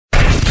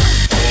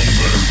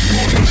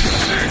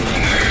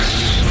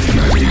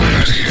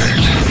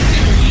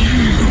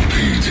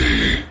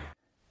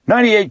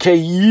98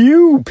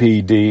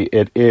 KUPD,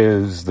 it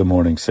is the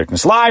Morning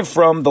Sickness. Live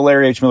from the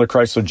Larry H. Miller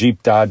Chrysler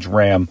Jeep Dodge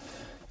Ram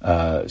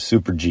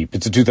Super Jeep.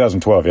 It's a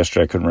 2012.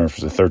 Yesterday I couldn't remember if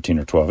it was a 13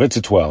 or 12. It's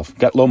a 12.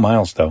 Got low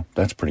miles, though.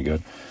 That's pretty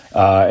good.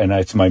 And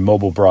it's my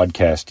mobile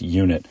broadcast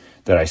unit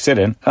that I sit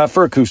in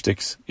for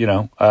acoustics.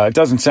 It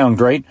doesn't sound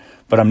great,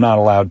 but I'm not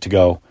allowed to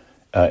go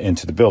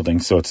into the building,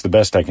 so it's the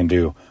best I can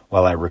do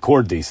while I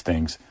record these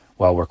things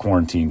while we're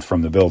quarantined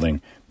from the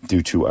building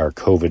due to our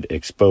COVID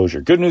exposure.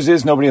 Good news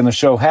is nobody on the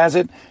show has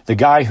it. The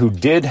guy who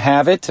did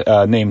have it,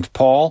 named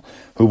Paul,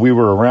 who we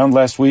were around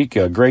last week,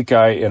 a great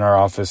guy in our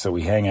office that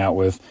we hang out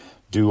with,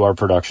 do our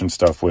production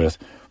stuff with.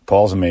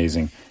 Paul's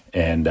amazing,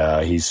 and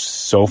he's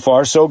so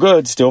far so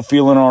good, still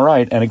feeling all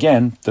right. And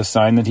again, the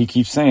sign that he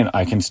keeps saying,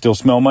 I can still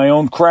smell my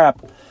own crap,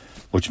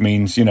 which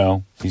means,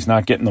 he's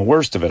not getting the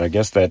worst of it. I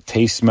guess that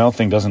taste smell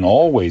thing doesn't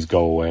always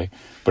go away,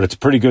 but it's a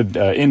pretty good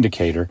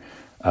indicator.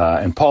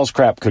 And Paul's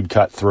crap could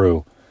cut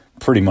through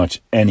pretty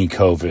much any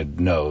COVID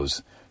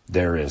nose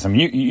there is. I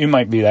mean, you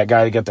might be that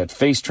guy that got that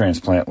face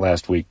transplant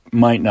last week.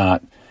 Might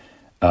not.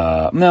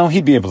 No,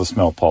 he'd be able to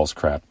smell Paul's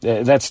crap.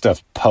 That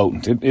stuff's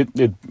potent.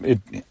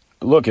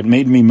 Look, it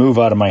made me move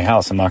out of my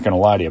house. I'm not going to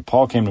lie to you.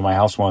 Paul came to my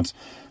house once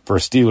for a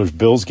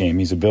Steelers-Bills game.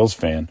 He's a Bills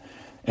fan.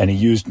 And he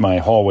used my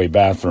hallway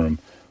bathroom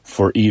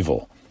for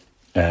evil.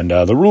 And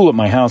the rule at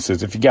my house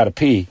is if you got to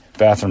pee,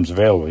 bathroom's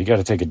available. You got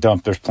to take a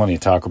dump. There's plenty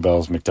of Taco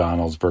Bells,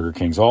 McDonald's, Burger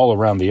Kings all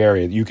around the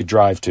area that you could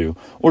drive to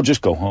or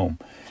just go home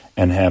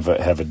and have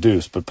a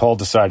deuce. But Paul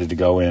decided to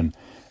go in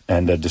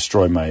and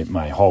destroy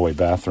my hallway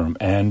bathroom.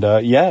 And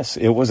yes,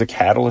 it was a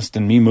catalyst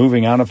in me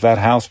moving out of that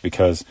house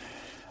because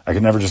I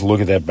could never just look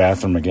at that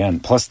bathroom again.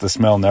 Plus, the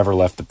smell never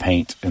left the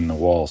paint in the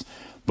walls.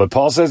 But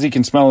Paul says he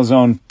can smell his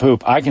own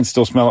poop. I can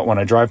still smell it when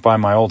I drive by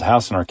my old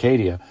house in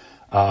Arcadia.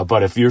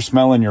 But if you're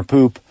smelling your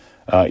poop,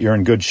 you're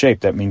in good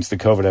shape. That means the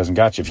COVID hasn't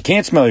got you. If you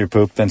can't smell your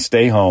poop, then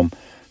stay home.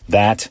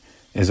 That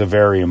is a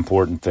very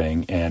important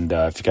thing. And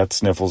if you got the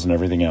sniffles and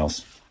everything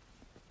else,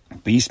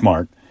 be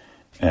smart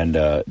and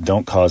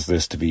don't cause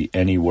this to be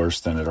any worse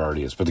than it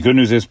already is. But the good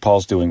news is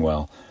Paul's doing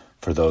well,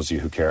 for those of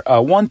you who care.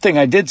 One thing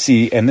I did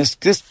see, and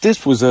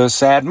this was a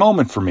sad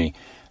moment for me.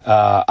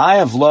 I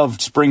have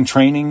loved spring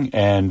training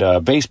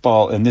and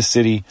baseball in this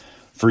city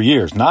for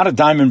years. Not a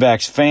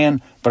Diamondbacks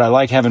fan, but I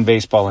like having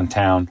baseball in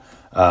town.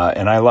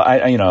 And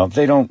I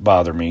they don't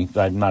bother me.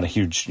 I'm not a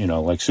huge,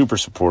 super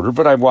supporter,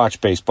 but I watch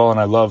baseball and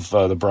I love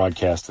the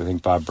broadcast. I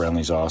think Bob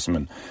Brenly's awesome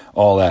and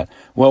all that.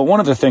 Well, one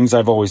of the things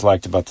I've always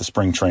liked about the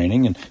spring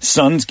training and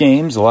Suns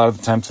games, a lot of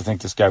the times I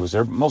think this guy was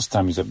there, but most of the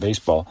time he's at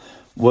baseball,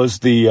 was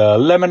the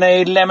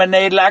lemonade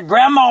like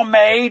grandma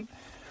made.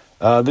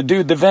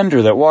 The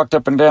vendor that walked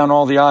up and down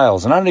all the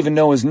aisles. And I don't even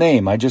know his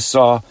name. I just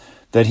saw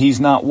that he's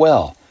not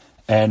well.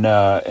 And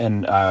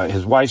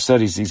his wife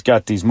said he's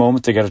got these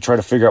moments. They got to try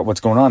to figure out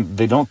what's going on.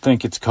 They don't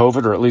think it's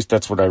COVID, or at least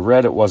that's what I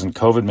read. It wasn't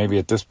COVID. Maybe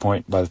at this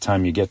point, by the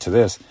time you get to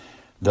this,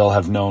 they'll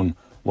have known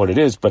what it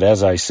is. But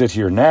as I sit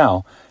here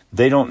now,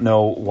 they don't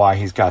know why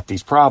he's got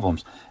these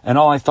problems. And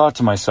all I thought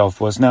to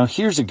myself was, now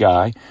here's a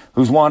guy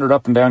who's wandered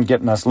up and down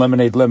getting us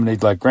lemonade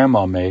like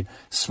grandma made,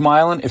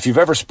 smiling. If you've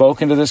ever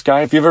spoken to this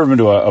guy, if you've ever been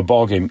to a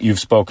ball game, you've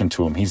spoken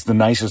to him. He's the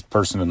nicest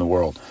person in the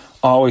world.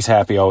 Always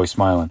happy, always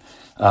smiling.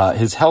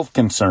 His health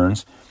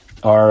concerns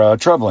are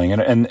troubling.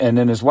 And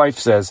then his wife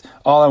says,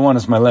 all I want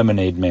is my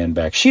lemonade man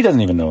back. She doesn't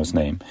even know his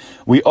name.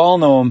 We all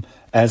know him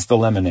as the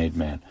lemonade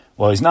man.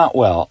 Well, he's not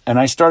well. And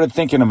I started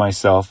thinking to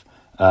myself,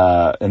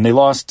 and they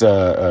lost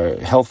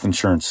health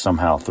insurance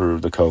somehow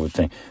through the COVID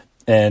thing.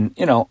 And,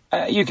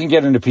 you can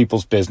get into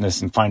people's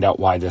business and find out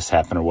why this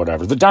happened or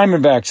whatever. The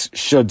Diamondbacks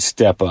should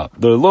step up.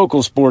 The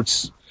local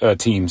sports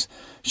teams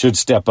should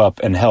step up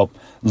and help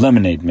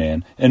Lemonade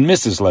Man and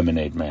Mrs.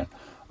 Lemonade Man.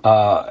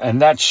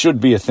 And that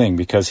should be a thing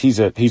because he's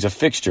a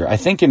fixture. I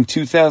think in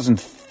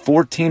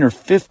 2014 or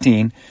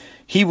 15,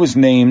 he was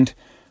named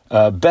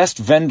best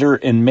vendor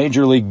in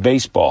Major League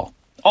Baseball.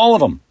 All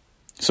of them.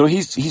 So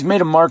he's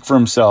made a mark for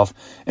himself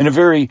in a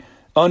very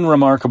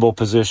unremarkable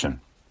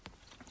position.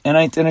 And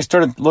I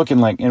started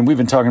looking and we've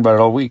been talking about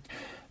it all week.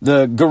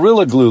 The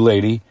Gorilla Glue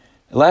lady,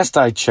 last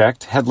I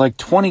checked, had like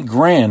 20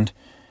 grand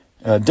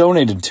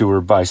donated to her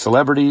by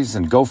celebrities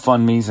and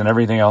GoFundMes and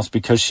everything else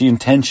because she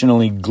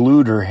intentionally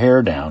glued her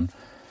hair down.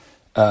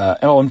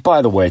 And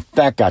by the way,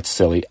 that got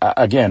silly.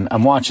 Again,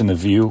 I'm watching The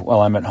View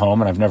while I'm at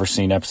home, and I've never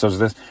seen episodes of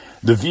this.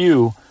 The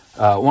View,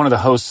 one of the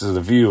hosts of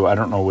The View, I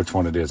don't know which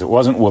one it is. It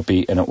wasn't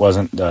Whoopi, and it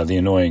wasn't the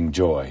annoying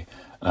Joy.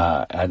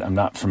 I'm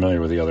not familiar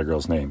with the other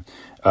girl's name.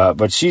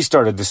 But she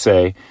started to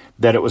say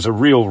that it was a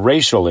real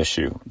racial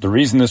issue. The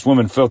reason this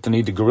woman felt the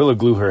need to Gorilla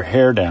Glue her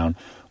hair down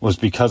was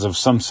because of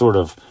some sort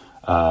of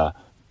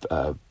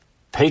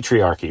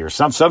patriarchy or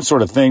some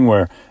sort of thing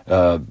where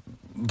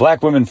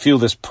black women feel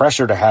this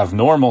pressure to have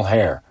normal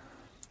hair.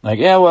 Like,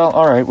 yeah, well,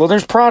 all right. Well,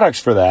 there's products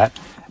for that.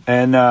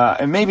 And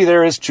maybe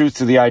there is truth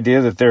to the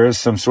idea that there is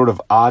some sort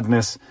of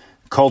oddness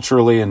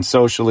culturally and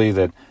socially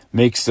that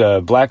makes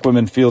black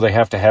women feel they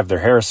have to have their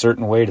hair a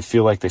certain way to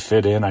feel like they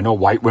fit in. I know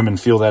white women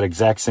feel that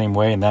exact same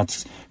way, and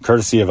that's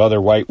courtesy of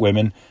other white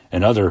women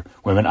and other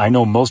women. I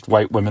know most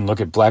white women look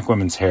at black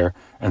women's hair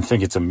and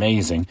think it's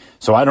amazing.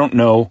 So I don't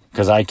know,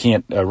 because I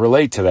can't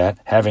relate to that,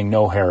 having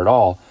no hair at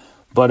all.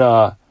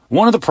 But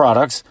one of the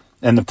products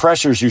and the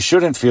pressures you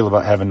shouldn't feel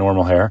about having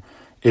normal hair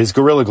is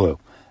Gorilla Glue.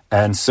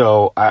 And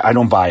so I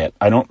don't buy it.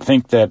 I don't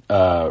think that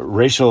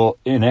racial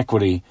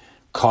inequity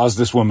caused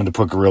this woman to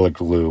put Gorilla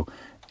Glue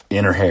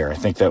in her hair. I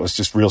think that was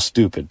just real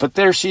stupid. But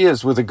there she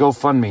is with a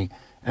GoFundMe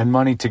and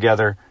money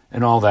together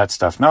and all that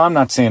stuff. Now, I'm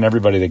not saying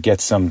everybody that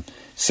gets some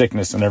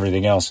sickness and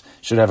everything else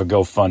should have a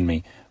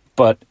GoFundMe.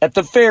 But at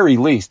the very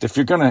least, if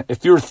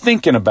you're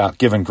thinking about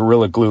giving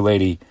Gorilla Glue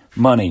Lady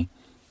money,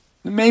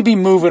 maybe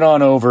move it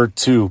on over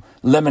to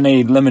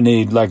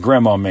lemonade like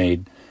Grandma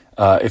made.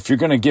 If you're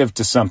going to give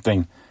to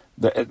something,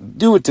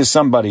 do it to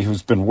somebody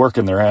who's been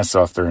working their ass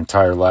off their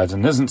entire lives,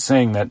 and isn't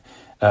saying that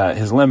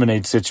his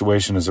lemonade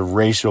situation is a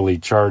racially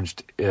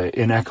charged,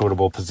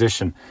 inequitable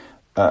position.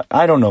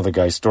 I don't know the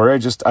guy's story.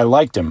 I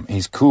liked him.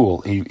 He's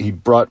cool. He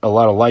brought a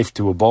lot of life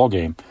to a ball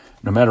game,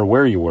 no matter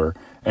where you were.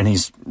 And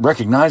he's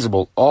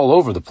recognizable all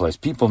over the place.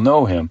 People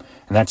know him.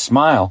 And that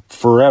smile,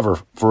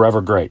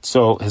 forever great.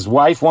 So his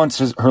wife wants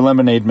her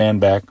lemonade man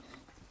back.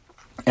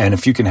 And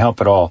if you can help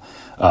at all,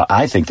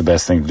 I think the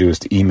best thing to do is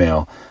to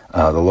email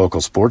the local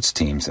sports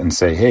teams and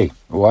say, hey,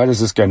 why does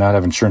this guy not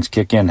have insurance?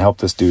 Kick in, help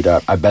this dude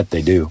out. I bet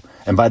they do.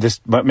 And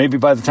but maybe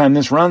by the time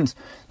this runs,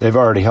 they've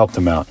already helped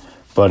him out.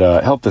 But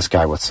help this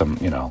guy with some,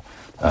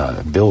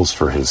 bills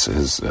for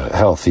his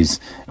health.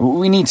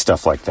 We need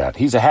stuff like that.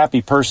 He's a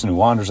happy person who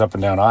wanders up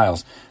and down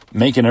aisles,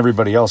 making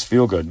everybody else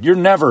feel good. You're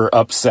never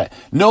upset.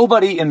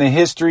 Nobody in the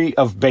history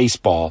of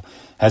baseball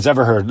has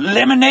ever heard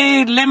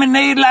lemonade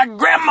like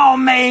Grandma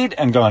made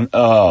and gone,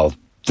 oh,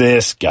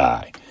 this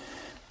guy.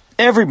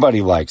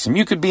 Everybody likes him.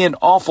 You could be an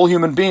awful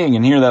human being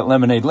and hear that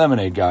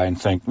lemonade guy and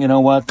think, you know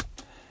what?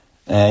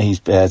 He's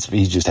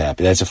just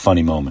happy. That's a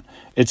funny moment.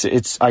 It's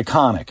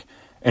iconic.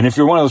 And if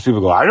you're one of those people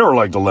who go, I never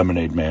liked the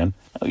Lemonade Man,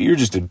 you're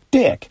just a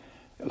dick.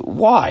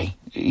 Why?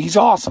 He's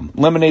awesome.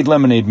 Lemonade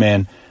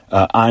Man,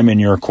 I'm in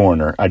your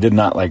corner. I did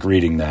not like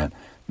reading that.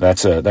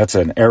 That's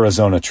an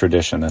Arizona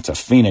tradition. That's a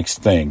Phoenix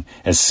thing,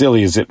 as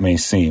silly as it may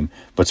seem.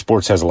 But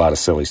sports has a lot of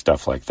silly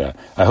stuff like that.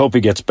 I hope he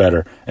gets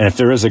better. And if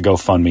there is a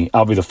GoFundMe,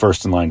 I'll be the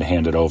first in line to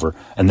hand it over.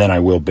 And then I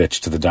will bitch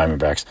to the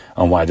Diamondbacks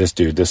on why this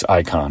dude, this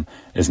icon,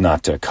 is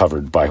not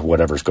covered by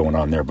whatever's going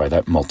on there by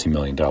that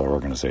multi-million-dollar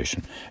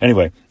organization.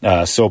 Anyway,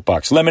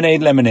 soapbox.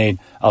 Lemonade.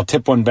 I'll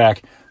tip one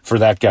back for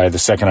that guy the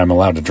second I'm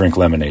allowed to drink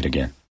lemonade again.